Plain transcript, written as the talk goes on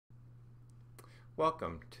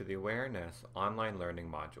Welcome to the Awareness Online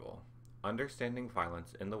Learning Module, Understanding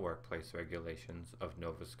Violence in the Workplace Regulations of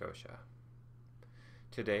Nova Scotia.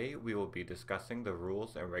 Today we will be discussing the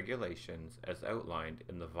rules and regulations as outlined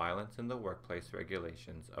in the Violence in the Workplace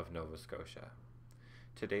Regulations of Nova Scotia.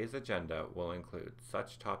 Today's agenda will include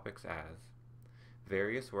such topics as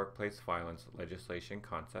various workplace violence legislation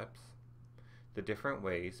concepts, the different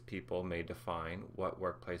ways people may define what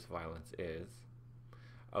workplace violence is,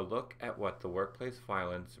 a look at what the workplace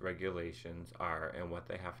violence regulations are and what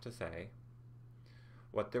they have to say,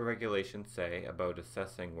 what the regulations say about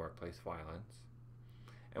assessing workplace violence,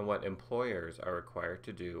 and what employers are required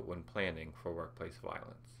to do when planning for workplace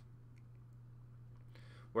violence.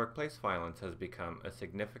 Workplace violence has become a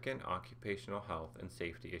significant occupational health and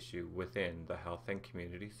safety issue within the health and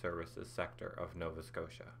community services sector of Nova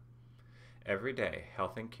Scotia. Every day,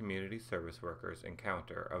 health and community service workers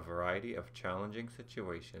encounter a variety of challenging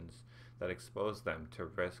situations that expose them to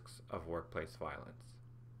risks of workplace violence.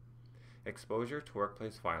 Exposure to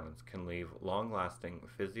workplace violence can leave long-lasting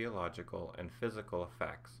physiological and physical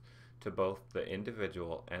effects to both the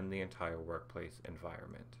individual and the entire workplace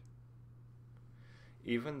environment.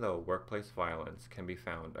 Even though workplace violence can be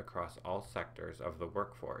found across all sectors of the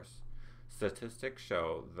workforce, statistics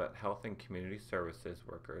show that health and community services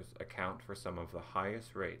workers account for some of the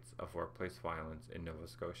highest rates of workplace violence in Nova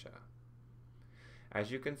Scotia. As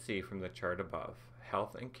you can see from the chart above,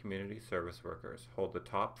 health and community service workers hold the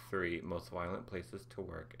top 3 most violent places to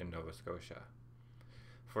work in Nova Scotia.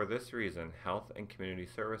 For this reason, health and community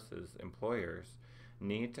services employers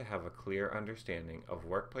need to have a clear understanding of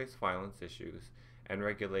workplace violence issues and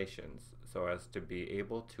regulations so as to be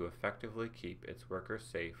able to effectively keep its workers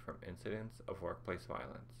safe from incidents of workplace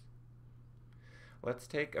violence. Let's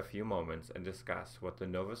take a few moments and discuss what the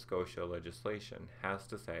Nova Scotia legislation has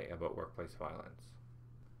to say about workplace violence.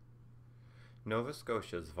 Nova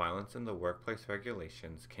Scotia's Violence in the Workplace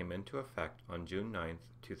Regulations came into effect on June 9,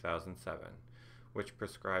 2007, which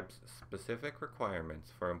prescribes specific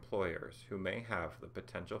requirements for employers who may have the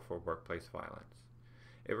potential for workplace violence.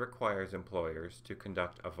 It requires employers to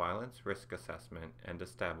conduct a violence risk assessment and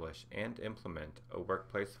establish and implement a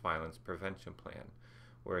workplace violence prevention plan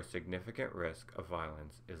where a significant risk of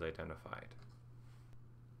violence is identified.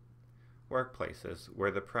 Workplaces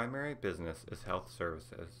where the primary business is health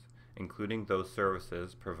services, including those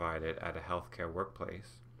services provided at a healthcare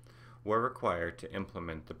workplace, were required to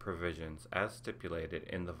implement the provisions as stipulated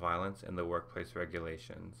in the Violence in the Workplace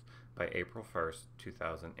Regulations by April 1,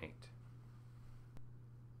 2008.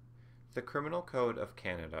 The Criminal Code of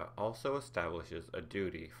Canada also establishes a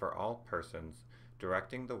duty for all persons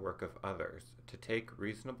directing the work of others to take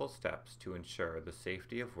reasonable steps to ensure the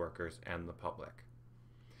safety of workers and the public.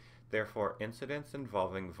 Therefore, incidents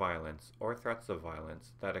involving violence or threats of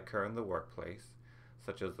violence that occur in the workplace,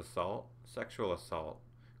 such as assault, sexual assault,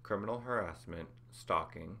 criminal harassment,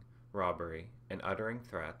 stalking, robbery, and uttering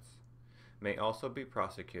threats, may also be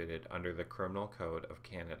prosecuted under the Criminal Code of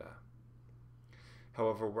Canada.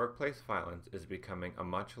 However, workplace violence is becoming a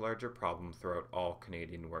much larger problem throughout all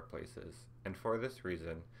Canadian workplaces, and for this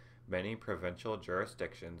reason, many provincial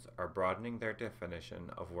jurisdictions are broadening their definition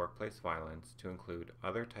of workplace violence to include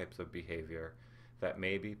other types of behavior that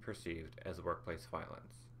may be perceived as workplace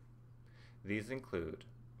violence. These include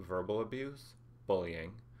verbal abuse,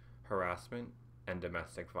 bullying, harassment, and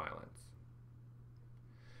domestic violence.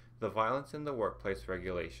 The Violence in the Workplace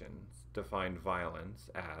Regulations define violence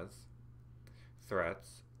as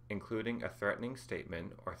threats, including a threatening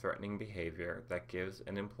statement or threatening behavior that gives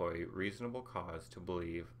an employee reasonable cause to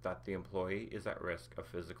believe that the employee is at risk of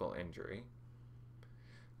physical injury,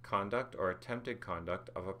 conduct or attempted conduct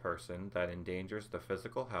of a person that endangers the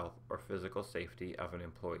physical health or physical safety of an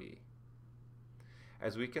employee.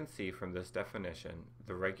 As we can see from this definition,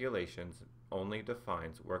 the regulations only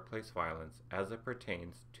defines workplace violence as it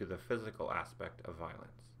pertains to the physical aspect of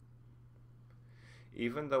violence.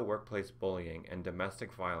 Even though workplace bullying and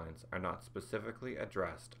domestic violence are not specifically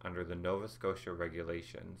addressed under the Nova Scotia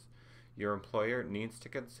regulations, your employer needs to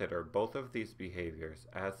consider both of these behaviors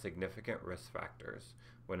as significant risk factors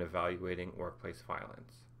when evaluating workplace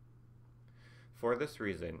violence. For this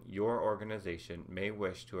reason, your organization may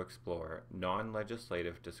wish to explore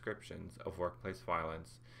non-legislative descriptions of workplace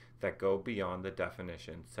violence that go beyond the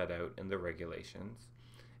definition set out in the regulations,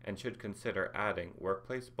 and should consider adding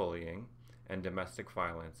workplace bullying and domestic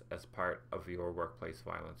violence as part of your workplace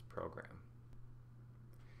violence program.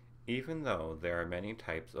 Even though there are many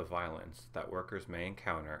types of violence that workers may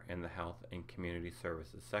encounter in the health and community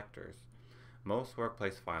services sectors, most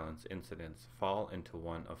workplace violence incidents fall into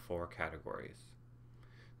one of 4 categories.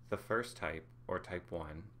 The first type, or type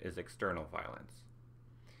 1, is external violence.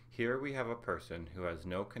 Here we have a person who has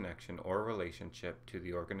no connection or relationship to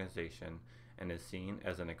the organization and is seen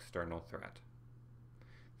as an external threat.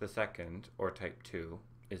 The second, or type 2,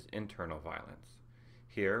 is internal violence.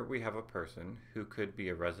 Here we have a person who could be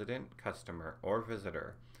a resident, customer, or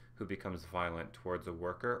visitor who becomes violent towards a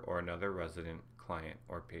worker or another resident, client,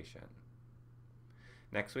 or patient.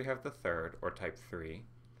 Next we have the third, or type 3,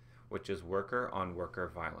 which is worker-on-worker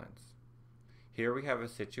violence. Here we have a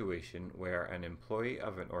situation where an employee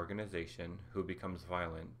of an organization who becomes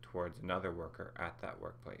violent towards another worker at that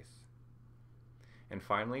workplace. And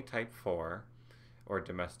finally, type 4, or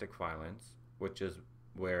domestic violence, which is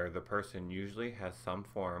where the person usually has some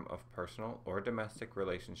form of personal or domestic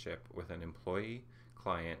relationship with an employee,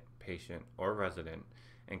 client, patient, or resident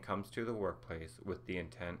and comes to the workplace with the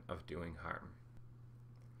intent of doing harm.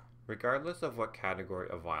 Regardless of what category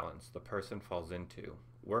of violence the person falls into,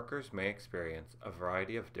 workers may experience a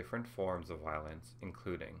variety of different forms of violence,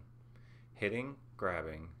 including hitting,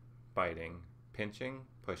 grabbing, biting, pinching,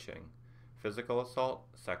 pushing, physical assault,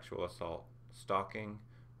 sexual assault, stalking,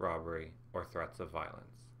 robbery, or threats of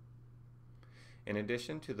violence. In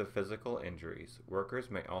addition to the physical injuries, workers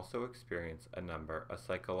may also experience a number of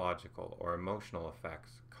psychological or emotional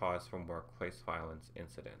effects caused from workplace violence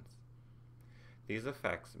incidents. These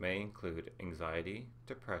effects may include anxiety,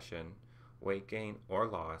 depression, weight gain or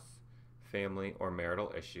loss, family or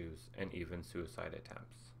marital issues, and even suicide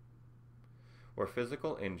attempts. Where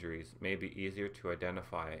physical injuries may be easier to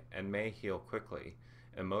identify and may heal quickly,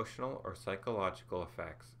 emotional or psychological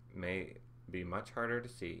effects may be much harder to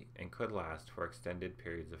see and could last for extended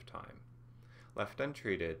periods of time. Left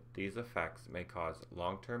untreated, these effects may cause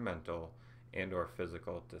long-term mental and/or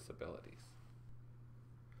physical disabilities.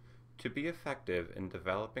 To be effective in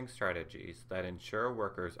developing strategies that ensure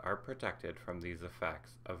workers are protected from these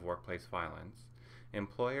effects of workplace violence,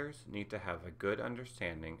 employers need to have a good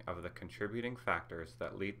understanding of the contributing factors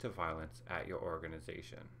that lead to violence at your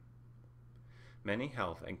organization. Many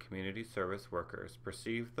health and community service workers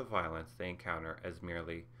perceive the violence they encounter as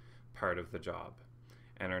merely part of the job,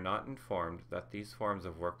 and are not informed that these forms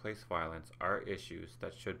of workplace violence are issues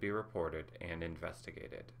that should be reported and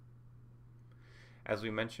investigated. As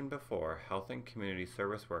we mentioned before, health and community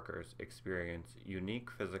service workers experience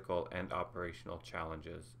unique physical and operational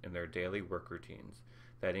challenges in their daily work routines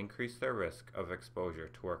that increase their risk of exposure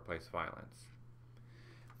to workplace violence.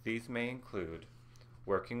 These may include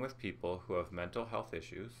working with people who have mental health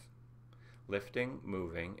issues, lifting,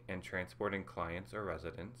 moving, and transporting clients or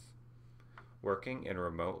residents, working in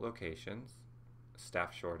remote locations,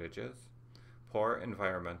 staff shortages, poor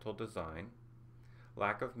environmental design,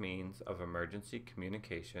 lack of means of emergency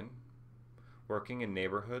communication, working in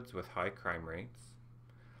neighborhoods with high crime rates,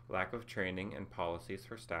 lack of training and policies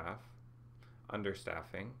for staff,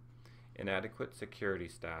 understaffing, inadequate security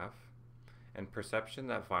staff, and perception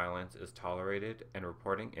that violence is tolerated and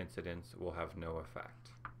reporting incidents will have no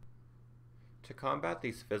effect. To combat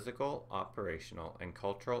these physical, operational, and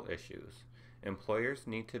cultural issues, employers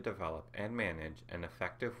need to develop and manage an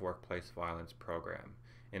effective workplace violence program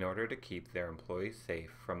in order to keep their employees safe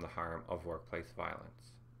from the harm of workplace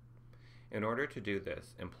violence. In order to do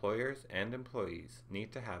this, employers and employees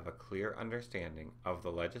need to have a clear understanding of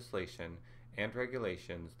the legislation and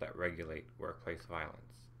regulations that regulate workplace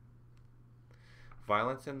violence.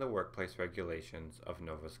 Violence in the Workplace Regulations of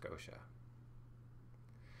Nova Scotia.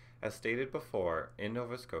 As stated before, in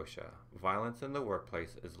Nova Scotia, violence in the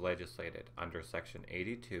workplace is legislated under Section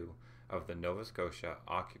 82 of the Nova Scotia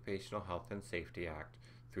Occupational Health and Safety Act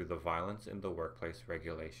through the Violence in the Workplace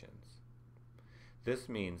Regulations. This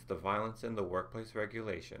means the violence in the workplace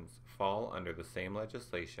regulations fall under the same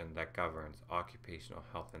legislation that governs occupational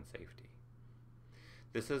health and safety.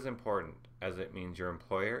 This is important as it means your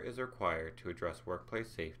employer is required to address workplace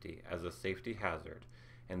safety as a safety hazard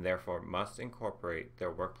and therefore must incorporate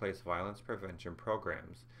their workplace violence prevention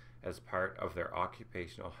programs as part of their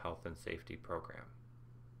occupational health and safety program.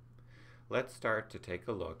 Let's start to take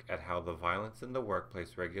a look at how the violence in the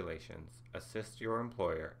workplace regulations assist your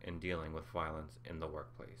employer in dealing with violence in the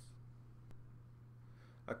workplace.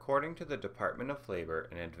 According to the Department of Labor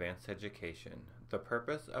and Advanced Education, the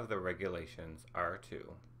purpose of the regulations are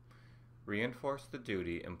to reinforce the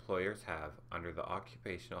duty employers have under the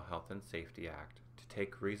Occupational Health and Safety Act to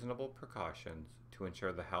take reasonable precautions to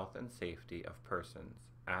ensure the health and safety of persons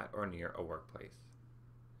at or near a workplace.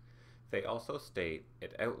 They also state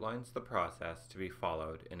it outlines the process to be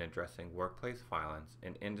followed in addressing workplace violence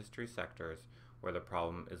in industry sectors where the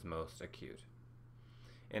problem is most acute.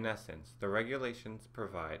 In essence, the regulations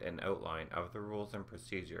provide an outline of the rules and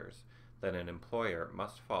procedures that an employer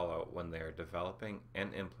must follow when they are developing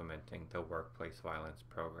and implementing the workplace violence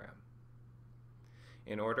program.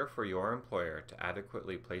 In order for your employer to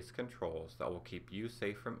adequately place controls that will keep you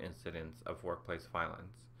safe from incidents of workplace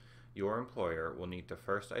violence, your employer will need to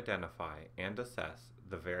first identify and assess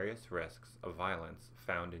the various risks of violence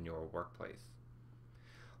found in your workplace.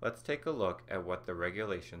 Let's take a look at what the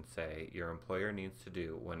regulations say your employer needs to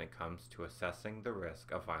do when it comes to assessing the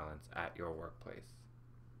risk of violence at your workplace.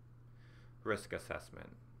 Risk assessment.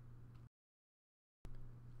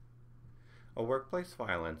 A workplace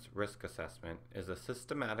violence risk assessment is a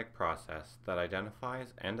systematic process that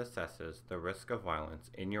identifies and assesses the risk of violence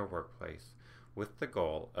in your workplace with the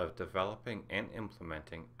goal of developing and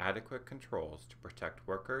implementing adequate controls to protect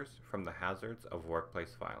workers from the hazards of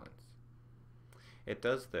workplace violence. It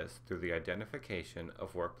does this through the identification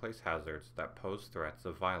of workplace hazards that pose threats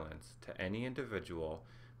of violence to any individual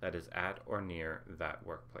that is at or near that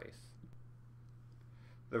workplace.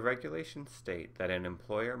 The regulations state that an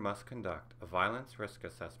employer must conduct a violence risk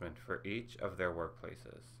assessment for each of their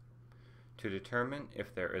workplaces to determine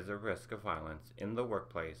if there is a risk of violence in the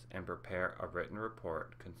workplace and prepare a written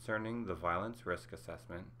report concerning the violence risk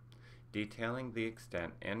assessment, detailing the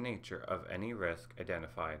extent and nature of any risk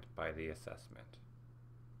identified by the assessment.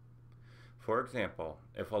 For example,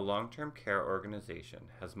 if a long-term care organization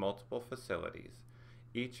has multiple facilities,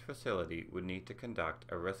 each facility would need to conduct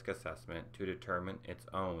a risk assessment to determine its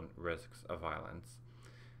own risks of violence.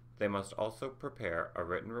 They must also prepare a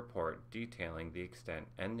written report detailing the extent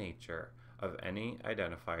and nature of any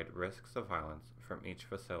identified risks of violence from each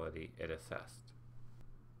facility it assessed.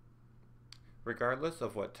 Regardless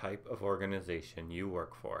of what type of organization you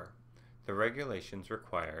work for, the regulations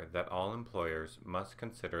require that all employers must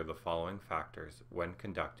consider the following factors when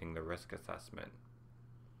conducting the risk assessment: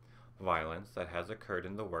 violence that has occurred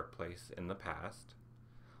in the workplace in the past,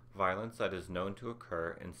 violence that is known to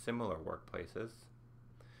occur in similar workplaces,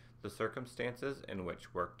 the circumstances in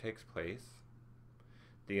which work takes place,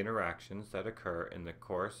 the interactions that occur in the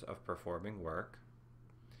course of performing work,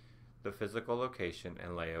 the physical location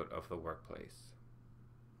and layout of the workplace.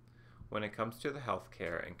 When it comes to the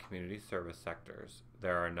healthcare and community service sectors,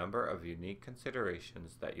 there are a number of unique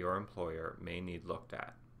considerations that your employer may need looked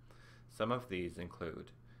at. Some of these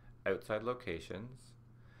include outside locations,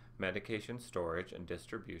 medication storage and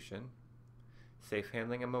distribution, safe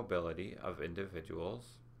handling and mobility of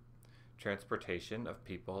individuals, transportation of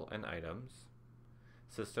people and items,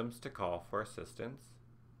 systems to call for assistance,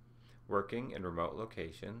 working in remote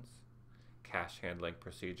locations, cash handling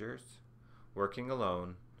procedures, working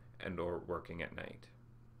alone, and/or working at night.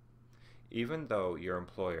 Even though your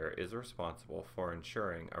employer is responsible for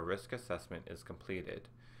ensuring a risk assessment is completed,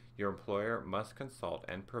 your employer must consult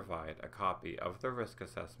and provide a copy of the risk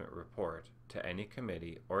assessment report to any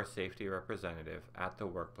committee or safety representative at the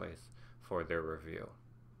workplace for their review.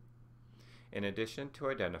 In addition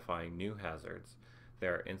to identifying new hazards,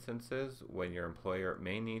 there are instances when your employer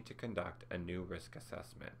may need to conduct a new risk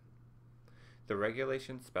assessment. The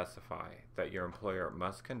regulations specify that your employer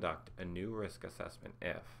must conduct a new risk assessment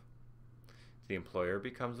if the employer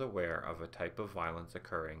becomes aware of a type of violence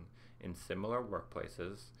occurring in similar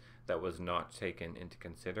workplaces that was not taken into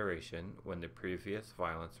consideration when the previous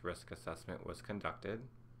violence risk assessment was conducted,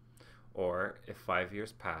 or if 5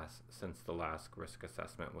 years pass since the last risk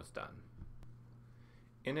assessment was done.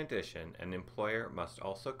 In addition, an employer must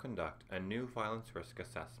also conduct a new violence risk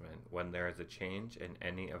assessment when there is a change in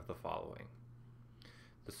any of the following: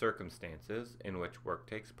 the circumstances in which work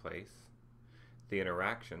takes place, the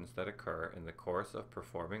interactions that occur in the course of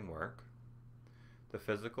performing work, the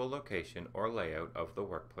physical location or layout of the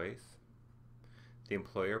workplace, the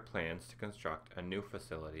employer plans to construct a new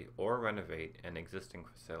facility or renovate an existing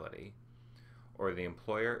facility, or the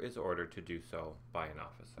employer is ordered to do so by an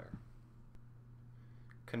officer.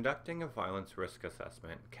 Conducting a violence risk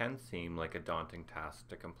assessment can seem like a daunting task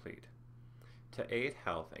to complete. To aid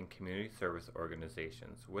health and community service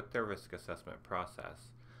organizations with their risk assessment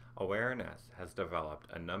process, Awareness has developed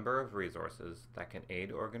a number of resources that can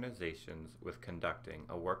aid organizations with conducting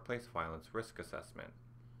a workplace violence risk assessment.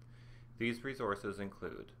 These resources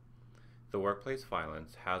include the Workplace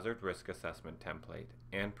Violence Hazard Risk Assessment Template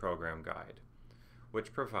and Program Guide,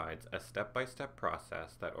 which provides a step-by-step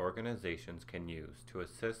process that organizations can use to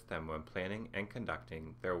assist them when planning and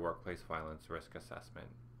conducting their workplace violence risk assessment.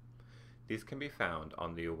 These can be found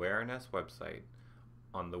on the Awareness website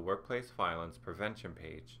on the Workplace Violence Prevention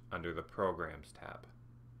page under the Programs tab.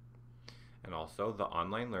 And also the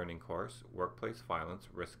online learning course, Workplace Violence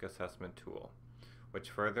Risk Assessment Tool, which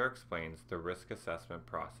further explains the risk assessment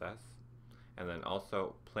process, and then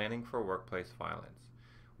also Planning for Workplace Violence,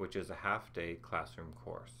 which is a half-day classroom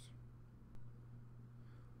course.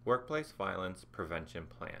 Workplace Violence Prevention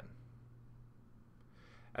Plan.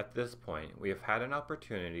 At this point, we have had an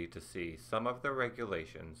opportunity to see some of the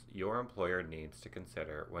regulations your employer needs to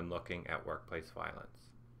consider when looking at workplace violence.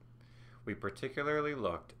 We particularly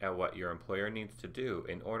looked at what your employer needs to do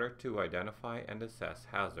in order to identify and assess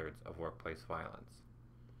hazards of workplace violence.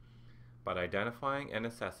 But identifying and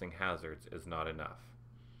assessing hazards is not enough.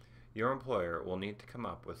 Your employer will need to come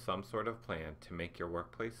up with some sort of plan to make your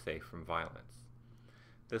workplace safe from violence.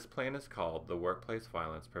 This plan is called the Workplace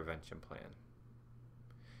Violence Prevention Plan.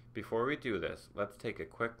 Before we do this, let's take a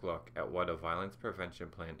quick look at what a violence prevention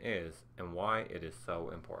plan is and why it is so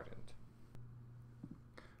important.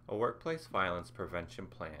 A workplace violence prevention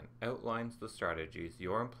plan outlines the strategies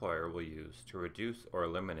your employer will use to reduce or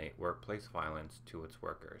eliminate workplace violence to its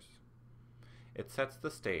workers. It sets the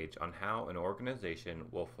stage on how an organization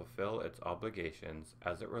will fulfill its obligations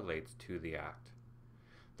as it relates to the Act.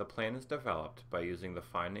 The plan is developed by using the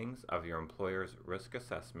findings of your employer's risk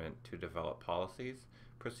assessment to develop policies,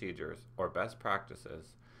 procedures, or best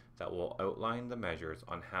practices that will outline the measures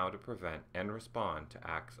on how to prevent and respond to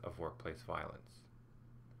acts of workplace violence.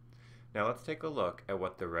 Now let's take a look at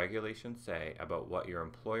what the regulations say about what your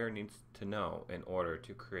employer needs to know in order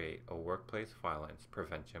to create a workplace violence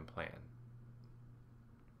prevention plan.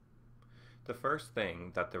 The first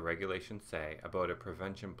thing that the regulations say about a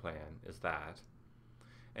prevention plan is that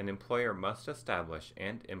an employer must establish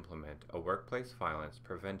and implement a workplace violence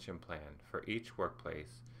prevention plan for each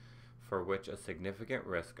workplace for which a significant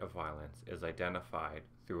risk of violence is identified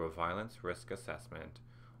through a violence risk assessment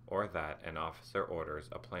or that an officer orders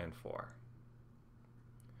a plan for.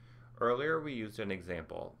 Earlier we used an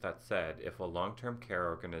example that said if a long-term care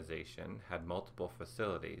organization had multiple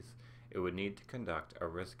facilities, it would need to conduct a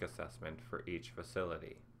risk assessment for each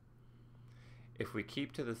facility. If we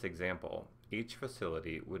keep to this example, each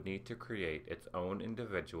facility would need to create its own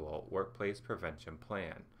individual workplace prevention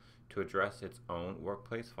plan to address its own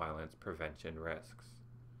workplace violence prevention risks.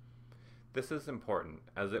 This is important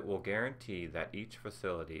as it will guarantee that each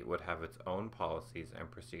facility would have its own policies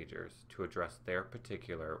and procedures to address their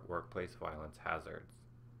particular workplace violence hazards.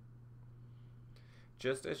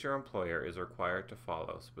 Just as your employer is required to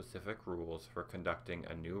follow specific rules for conducting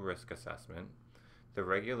a new risk assessment, the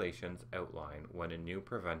regulations outline when a new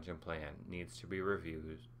prevention plan needs to be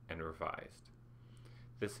reviewed and revised.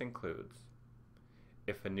 This includes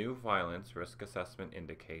if a new violence risk assessment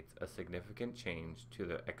indicates a significant change to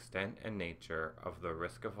the extent and nature of the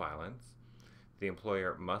risk of violence, the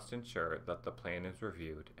employer must ensure that the plan is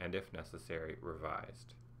reviewed and, if necessary,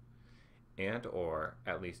 revised. And/or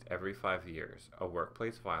at least every 5 years, a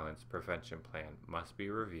workplace violence prevention plan must be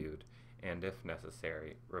reviewed and, if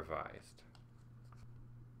necessary, revised.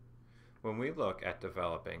 When we look at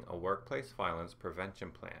developing a workplace violence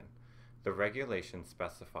prevention plan, the regulations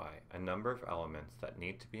specify a number of elements that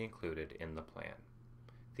need to be included in the plan.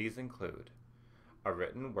 These include a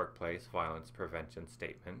written workplace violence prevention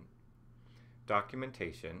statement,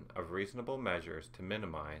 documentation of reasonable measures to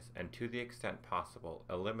minimize and to the extent possible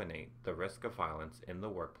eliminate the risk of violence in the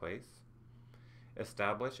workplace,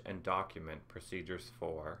 establish and document procedures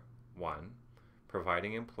for 1.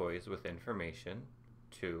 Providing employees with information,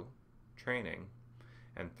 2. Training,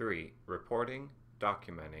 and 3. Reporting,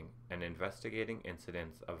 documenting, and investigating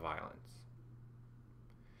incidents of violence.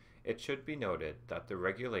 It should be noted that the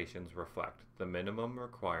regulations reflect the minimum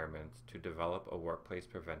requirements to develop a workplace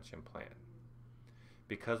prevention plan.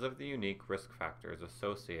 Because of the unique risk factors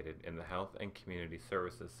associated in the health and community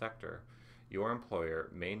services sector, your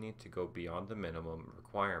employer may need to go beyond the minimum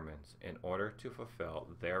requirements in order to fulfill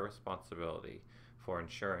their responsibility for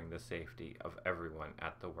ensuring the safety of everyone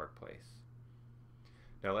at the workplace.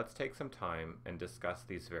 Now let's take some time and discuss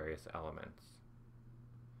these various elements.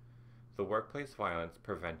 The Workplace Violence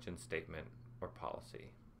Prevention Statement or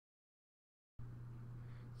Policy.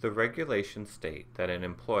 The regulations state that an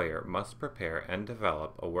employer must prepare and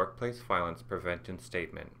develop a workplace violence prevention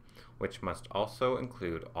statement, which must also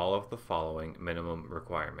include all of the following minimum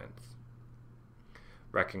requirements.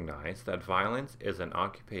 Recognize that violence is an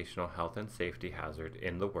occupational health and safety hazard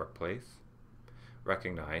in the workplace.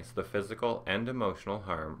 Recognize the physical and emotional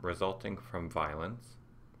harm resulting from violence.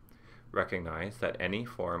 Recognize that any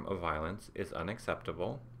form of violence is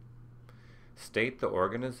unacceptable. State the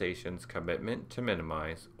organization's commitment to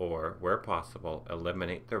minimize or, where possible,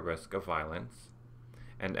 eliminate the risk of violence,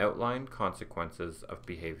 and outline consequences of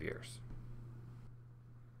behaviors.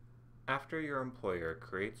 After your employer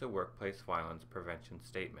creates a workplace violence prevention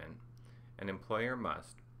statement, an employer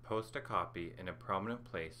must post a copy in a prominent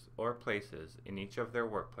place or places in each of their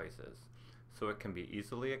workplaces so it can be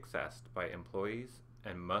easily accessed by employees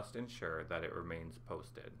and must ensure that it remains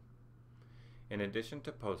posted. In addition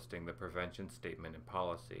to posting the prevention statement and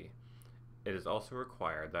policy, it is also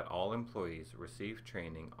required that all employees receive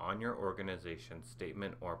training on your organization's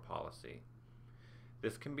statement or policy.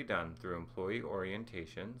 This can be done through employee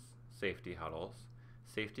orientations, safety huddles,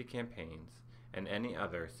 safety campaigns, and any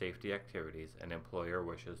other safety activities an employer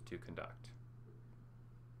wishes to conduct.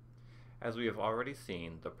 As we have already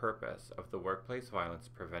seen, the purpose of the Workplace Violence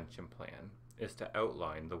Prevention Plan is to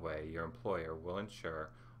outline the way your employer will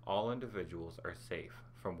ensure all individuals are safe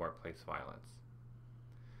from workplace violence.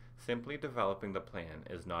 Simply developing the plan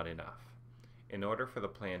is not enough. In order for the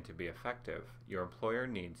plan to be effective, your employer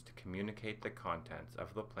needs to communicate the contents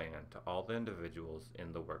of the plan to all the individuals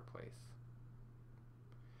in the workplace.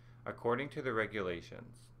 According to the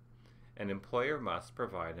regulations, an employer must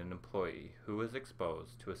provide an employee who is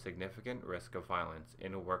exposed to a significant risk of violence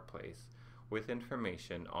in a workplace with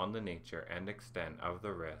information on the nature and extent of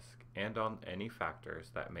the risk and on any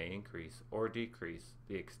factors that may increase or decrease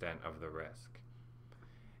the extent of the risk,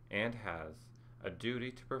 and has a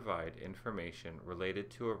duty to provide information related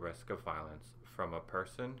to a risk of violence from a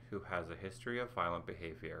person who has a history of violent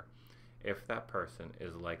behavior if that person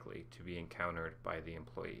is likely to be encountered by the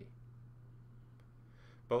employee.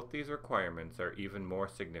 Both these requirements are even more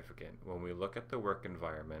significant when we look at the work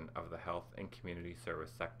environment of the health and community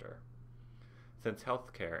service sector. Since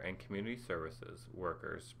healthcare and community services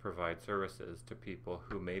workers provide services to people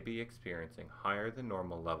who may be experiencing higher than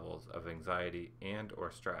normal levels of anxiety and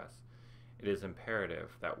or stress, it is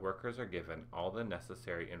imperative that workers are given all the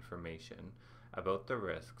necessary information about the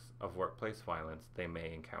risks of workplace violence they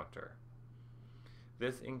may encounter.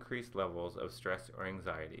 This increased levels of stress or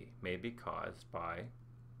anxiety may be caused by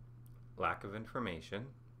lack of information,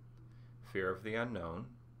 fear of the unknown,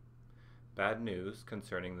 bad news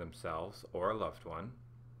concerning themselves or a loved one,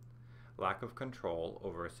 lack of control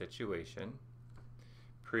over a situation,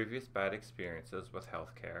 previous bad experiences with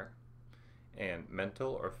healthcare, and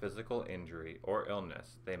mental or physical injury or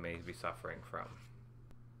illness they may be suffering from.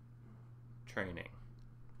 Training.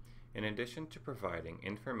 In addition to providing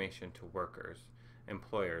information to workers,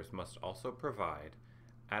 employers must also provide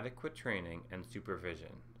adequate training and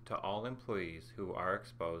supervision to all employees who are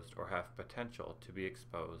exposed or have potential to be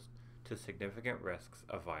exposed to significant risks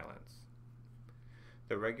of violence.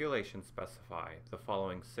 The regulations specify the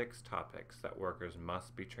following 6 topics that workers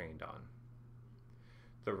must be trained on: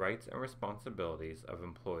 the rights and responsibilities of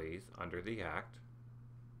employees under the Act,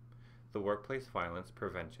 the Workplace Violence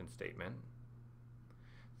Prevention Statement,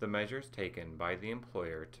 the measures taken by the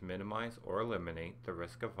employer to minimize or eliminate the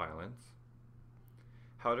risk of violence,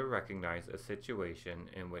 how to recognize a situation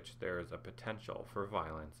in which there is a potential for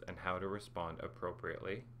violence and how to respond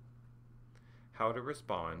appropriately, how to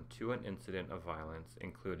respond to an incident of violence,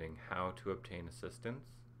 including how to obtain assistance,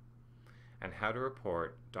 and how to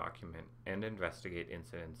report, document, and investigate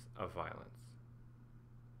incidents of violence.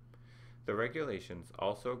 The regulations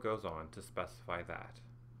also goes on to specify that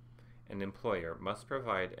an employer must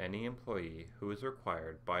provide any employee who is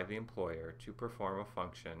required by the employer to perform a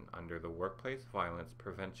function under the Workplace Violence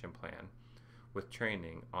Prevention Plan with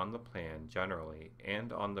training on the plan generally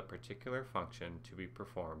and on the particular function to be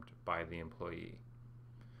performed by the employee.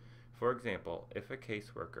 For example, if a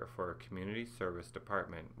caseworker for a community service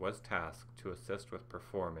department was tasked to assist with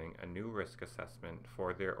performing a new risk assessment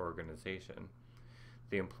for their organization,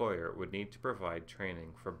 the employer would need to provide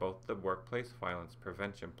training for both the Workplace Violence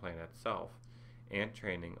Prevention Plan itself and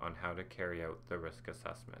training on how to carry out the risk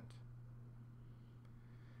assessment.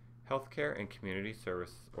 Healthcare and community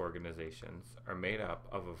service organizations are made up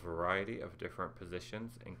of a variety of different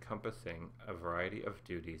positions encompassing a variety of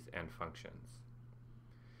duties and functions.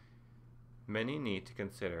 Many need to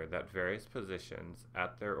consider that various positions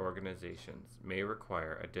at their organizations may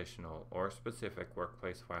require additional or specific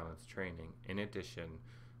workplace violence training in addition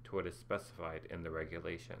to what is specified in the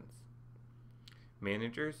regulations.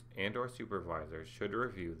 Managers and or supervisors should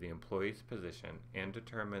review the employee's position and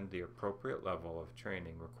determine the appropriate level of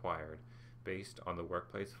training required based on the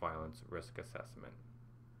workplace violence risk assessment.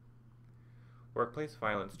 Workplace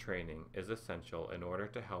violence training is essential in order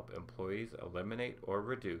to help employees eliminate or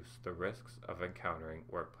reduce the risks of encountering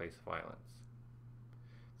workplace violence.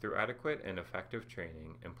 Through adequate and effective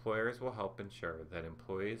training, employers will help ensure that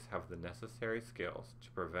employees have the necessary skills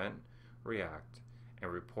to prevent, react,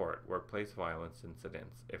 and report workplace violence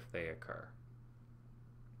incidents if they occur.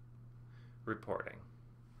 Reporting.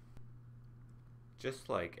 Just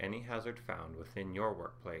like any hazard found within your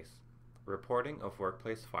workplace, reporting of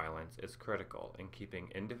workplace violence is critical in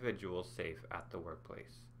keeping individuals safe at the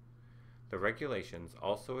workplace. The regulations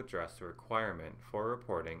also address the requirement for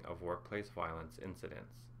reporting of workplace violence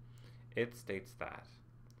incidents. It states that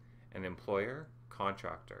an employer,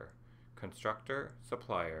 contractor, constructor,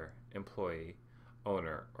 supplier, employee,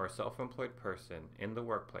 owner, or self-employed person in the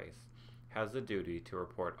workplace has the duty to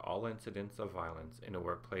report all incidents of violence in a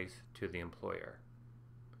workplace to the employer.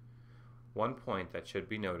 One point that should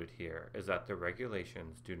be noted here is that the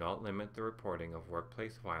regulations do not limit the reporting of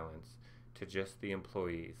workplace violence to just the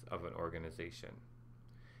employees of an organization.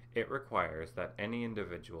 It requires that any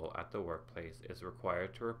individual at the workplace is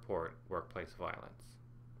required to report workplace violence.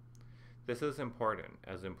 This is important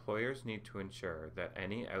as employers need to ensure that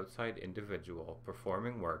any outside individual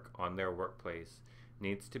performing work on their workplace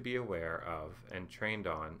needs to be aware of and trained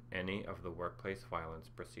on any of the workplace violence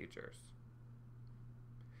procedures.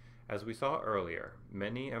 As we saw earlier,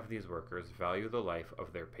 many of these workers value the life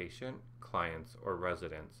of their patient, clients, or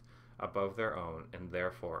residents above their own and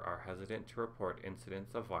therefore are hesitant to report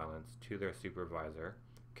incidents of violence to their supervisor,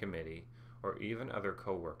 committee, or even other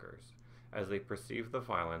co-workers, as they perceive the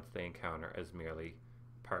violence they encounter as merely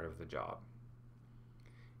part of the job.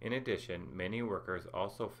 In addition, many workers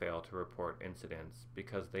also fail to report incidents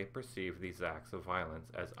because they perceive these acts of violence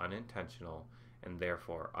as unintentional and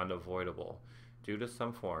therefore unavoidable due to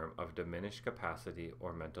some form of diminished capacity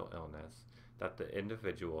or mental illness that the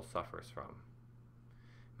individual suffers from.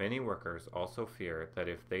 Many workers also fear that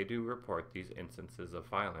if they do report these instances of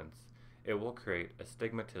violence, it will create a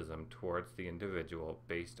stigmatism towards the individual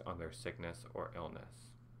based on their sickness or illness.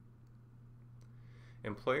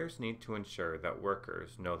 Employers need to ensure that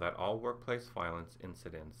workers know that all workplace violence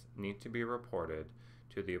incidents need to be reported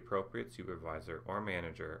to the appropriate supervisor or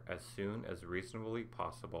manager as soon as reasonably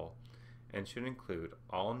possible and should include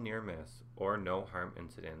all near-miss or no-harm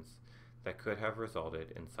incidents that could have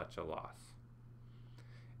resulted in such a loss.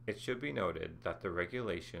 It should be noted that the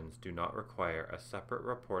regulations do not require a separate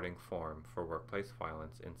reporting form for workplace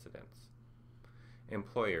violence incidents.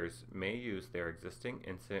 Employers may use their existing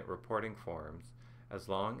incident reporting forms as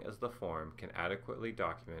long as the form can adequately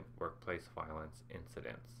document workplace violence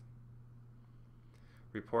incidents.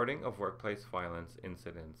 Reporting of workplace violence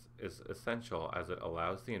incidents is essential as it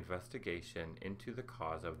allows the investigation into the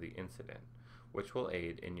cause of the incident, which will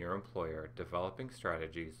aid in your employer developing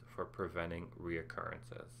strategies for preventing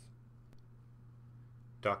reoccurrences.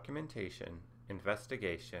 Documentation,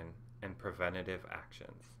 investigation, and preventative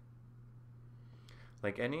actions.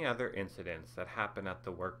 Like any other incidents that happen at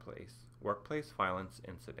the workplace, workplace violence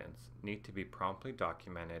incidents need to be promptly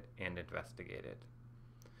documented and investigated.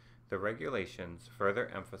 The regulations further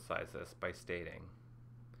emphasize this by stating,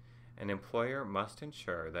 an employer must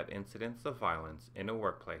ensure that incidents of violence in a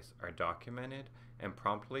workplace are documented and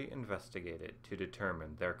promptly investigated to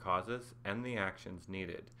determine their causes and the actions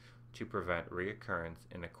needed to prevent reoccurrence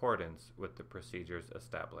in accordance with the procedures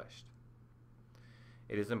established.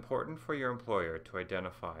 It is important for your employer to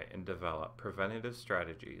identify and develop preventative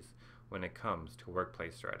strategies when it comes to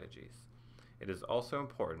workplace strategies. It is also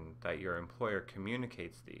important that your employer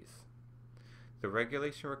communicates these. The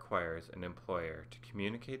regulation requires an employer to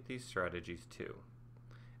communicate these strategies to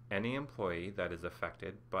any employee that is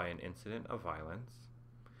affected by an incident of violence,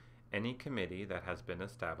 any committee that has been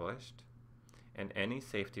established, and any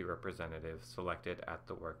safety representative selected at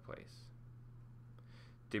the workplace.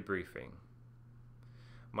 Debriefing.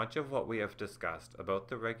 Much of what we have discussed about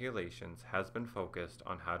the regulations has been focused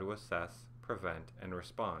on how to assess, prevent, and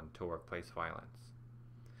respond to workplace violence.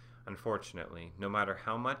 Unfortunately, no matter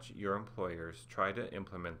how much your employers try to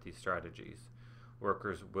implement these strategies,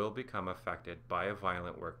 workers will become affected by a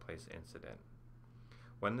violent workplace incident.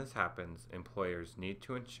 When this happens, employers need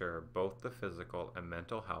to ensure both the physical and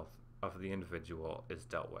mental health of the individual is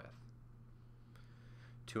dealt with.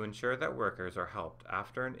 To ensure that workers are helped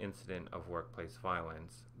after an incident of workplace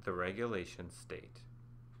violence, the regulations state,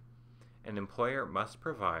 an employer must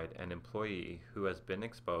provide an employee who has been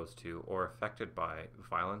exposed to or affected by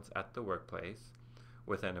violence at the workplace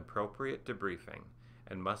with an appropriate debriefing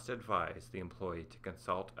and must advise the employee to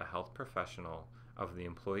consult a health professional of the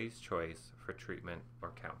employee's choice for treatment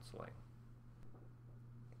or counseling.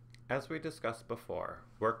 As we discussed before,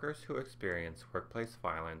 workers who experience workplace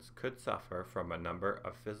violence could suffer from a number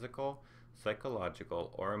of physical,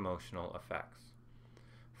 psychological, or emotional effects.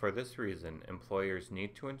 For this reason, employers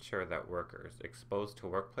need to ensure that workers exposed to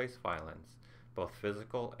workplace violence, both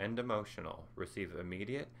physical and emotional, receive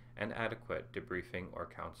immediate and adequate debriefing or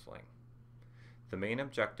counseling. The main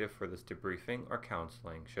objective for this debriefing or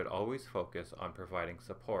counseling should always focus on providing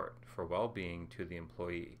support for well-being to the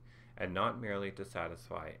employee, and not merely to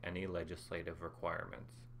satisfy any legislative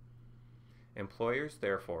requirements. Employers,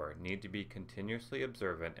 therefore, need to be continuously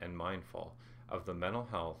observant and mindful of the mental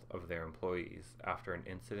health of their employees after an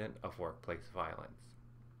incident of workplace violence.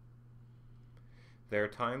 There are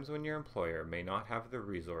times when your employer may not have the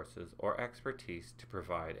resources or expertise to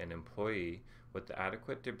provide an employee with the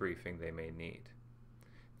adequate debriefing they may need.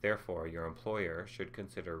 Therefore, your employer should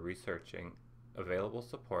consider researching available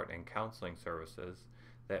support and counseling services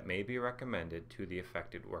that may be recommended to the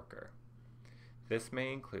affected worker. This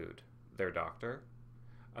may include their doctor,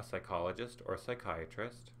 a psychologist or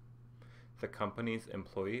psychiatrist, the company's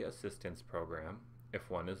employee assistance program, if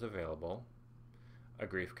one is available, a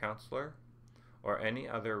grief counselor, or any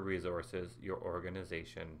other resources your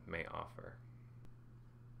organization may offer.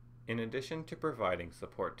 In addition to providing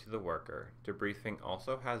support to the worker, debriefing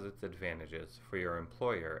also has its advantages for your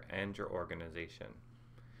employer and your organization.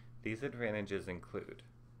 These advantages include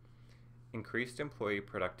increased employee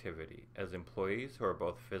productivity, as employees who are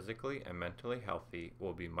both physically and mentally healthy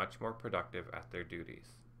will be much more productive at their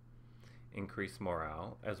duties. Increased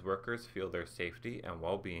morale, as workers feel their safety and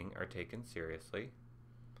well-being are taken seriously.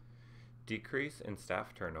 Decrease in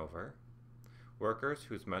staff turnover. Workers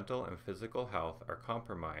whose mental and physical health are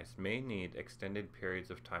compromised may need extended periods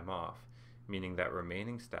of time off, meaning that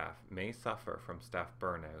remaining staff may suffer from staff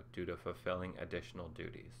burnout due to fulfilling additional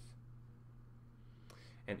duties.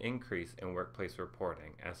 An increase in workplace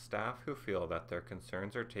reporting, as staff who feel that their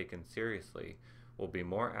concerns are taken seriously will be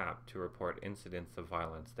more apt to report incidents of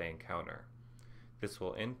violence they encounter. This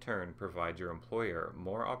will in turn provide your employer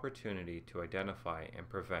more opportunity to identify and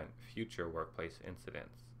prevent future workplace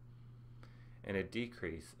incidents. And a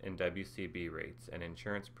decrease in WCB rates and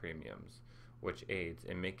insurance premiums, which aids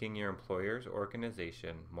in making your employer's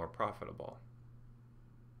organization more profitable.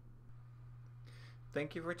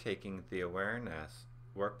 Thank you for taking the Awareness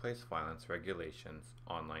Workplace Violence Regulations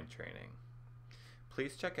online training.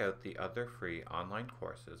 Please check out the other free online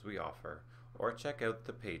courses we offer, or check out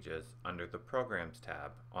the pages under the Programs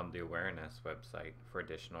tab on the Awareness website for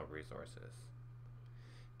additional resources.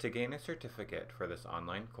 To gain a certificate for this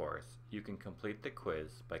online course, you can complete the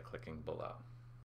quiz by clicking below.